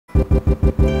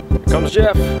comes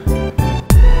Jeff.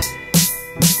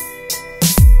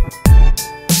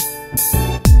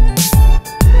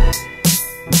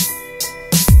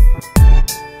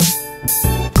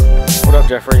 What up,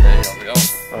 Jeffrey? Hey, how's it going?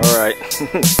 All right.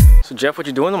 So Jeff, what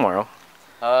you doing tomorrow?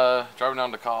 Driving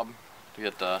down to Cobb to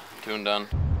get the tune done.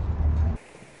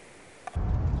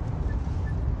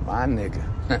 My nigga.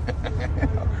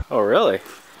 Oh, really?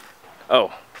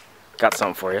 Oh, got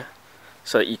something for you,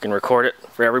 so that you can record it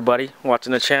for everybody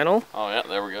watching the channel. Oh yeah,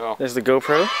 there we go. There's the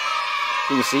GoPro. You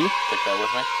can see. Take that with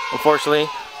me. Unfortunately,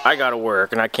 I gotta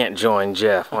work and I can't join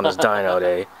Jeff on his dyno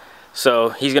day. So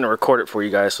he's gonna record it for you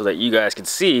guys so that you guys can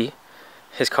see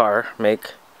his car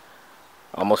make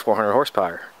almost 400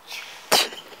 horsepower.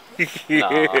 Nah.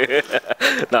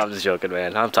 No, I'm just joking,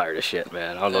 man. I'm tired of shit,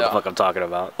 man. I don't know what the fuck I'm talking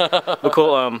about. But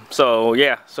cool. So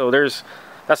yeah, so that's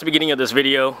the beginning of this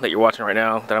video that you're watching right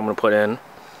now that I'm gonna put in,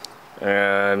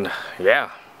 and yeah.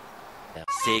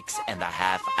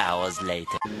 6.5 hours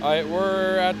later. All right,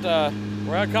 we're at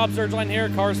Cobb Surgeline here.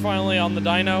 Car's finally on the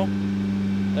dyno.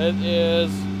 It is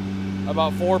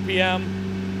about 4 p.m.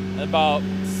 and about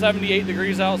 78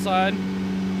 degrees outside.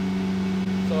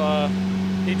 So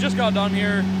he just got done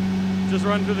here, just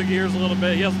run through the gears a little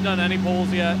bit. He hasn't done any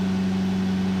pulls yet.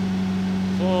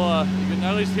 So you can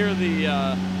at least hear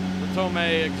the Tome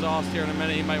exhaust here in a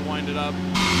minute. He might wind it up.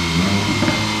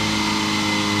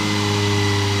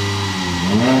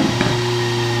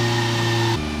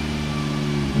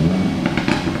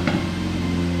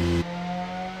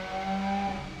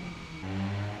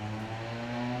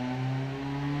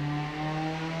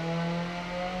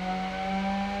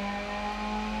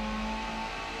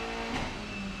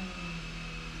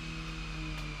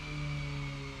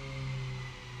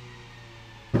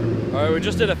 All right, we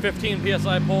just did a 15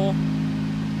 PSI pull.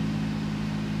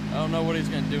 I don't know what he's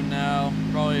gonna do now.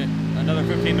 Probably another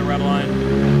 15 to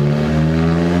redline.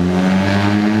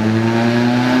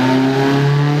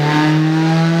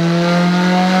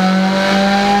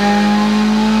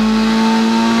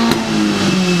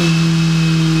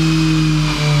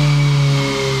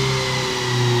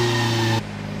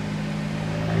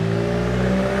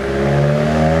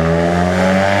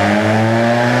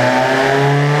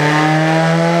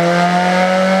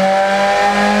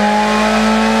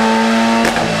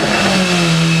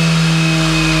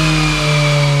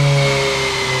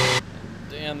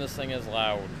 This thing is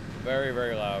loud, very,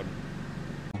 very loud.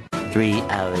 3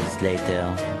 hours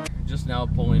later. Just now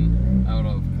pulling out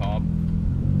of Cobb.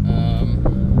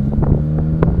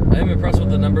 I am impressed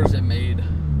with the numbers it made,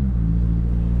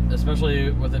 especially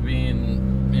with it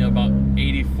being, you know, about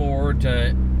 84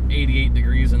 to 88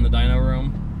 degrees in the dyno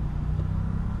room.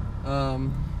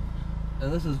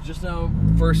 And this is just now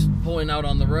first pulling out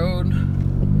on the road.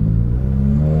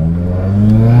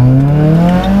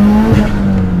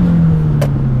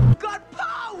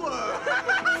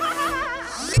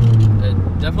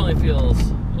 Definitely feels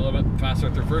a little bit faster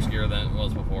through first gear than it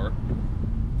was before.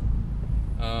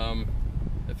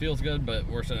 It feels good, but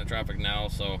we're sitting in traffic now,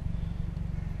 so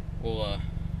we'll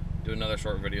do another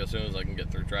short video as soon as I can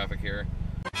get through traffic here.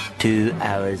 2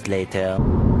 hours later.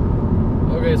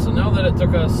 Okay, so now that it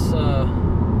took us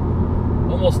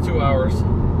almost 2 hours,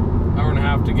 hour and a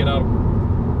half to get out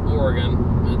of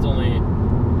Oregon, it's only,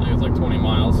 I think it's like 20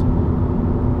 miles.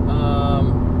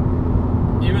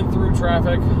 Even through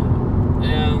traffic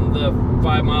and the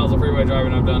 5 miles of freeway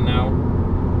driving I've done now,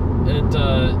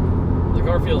 the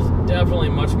car feels definitely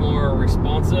much more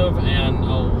responsive and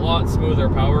a lot smoother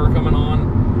power coming on.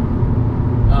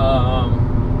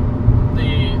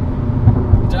 The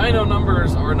dyno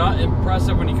numbers are not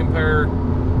impressive when you compare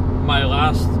my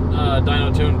last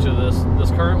dyno tune to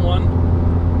this current one,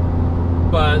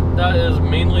 but that is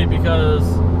mainly because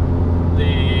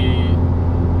the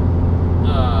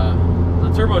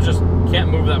turbo just can't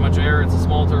move that much air. It's a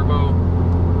small turbo.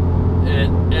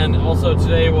 And also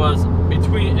today was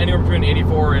anywhere between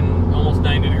 84 and almost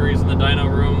 90 degrees in the dyno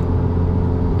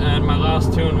room. And my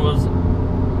last tune was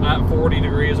at 40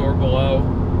 degrees or below.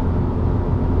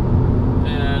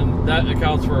 And that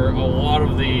accounts for a lot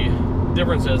of the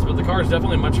differences, but the car is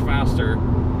definitely much faster.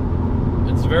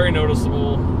 It's very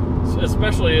noticeable,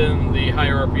 especially in the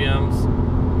higher RPMs.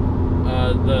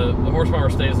 The horsepower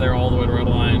stays there all the way to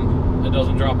redline. It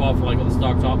doesn't drop off like with a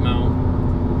stock top mount.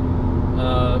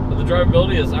 But the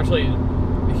drivability is actually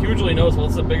hugely noticeable.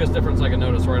 It's the biggest difference I can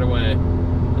notice right away,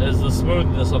 is the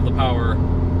smoothness of the power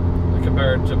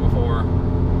compared to before.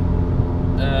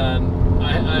 And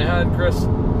I had Chris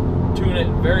tune it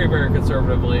very, very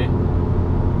conservatively,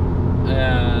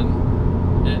 and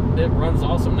it runs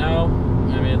awesome now.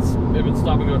 I mean, it's been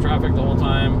stop and go traffic the whole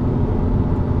time.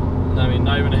 I mean,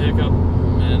 not even a hiccup,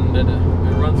 and it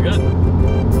runs Sounds good.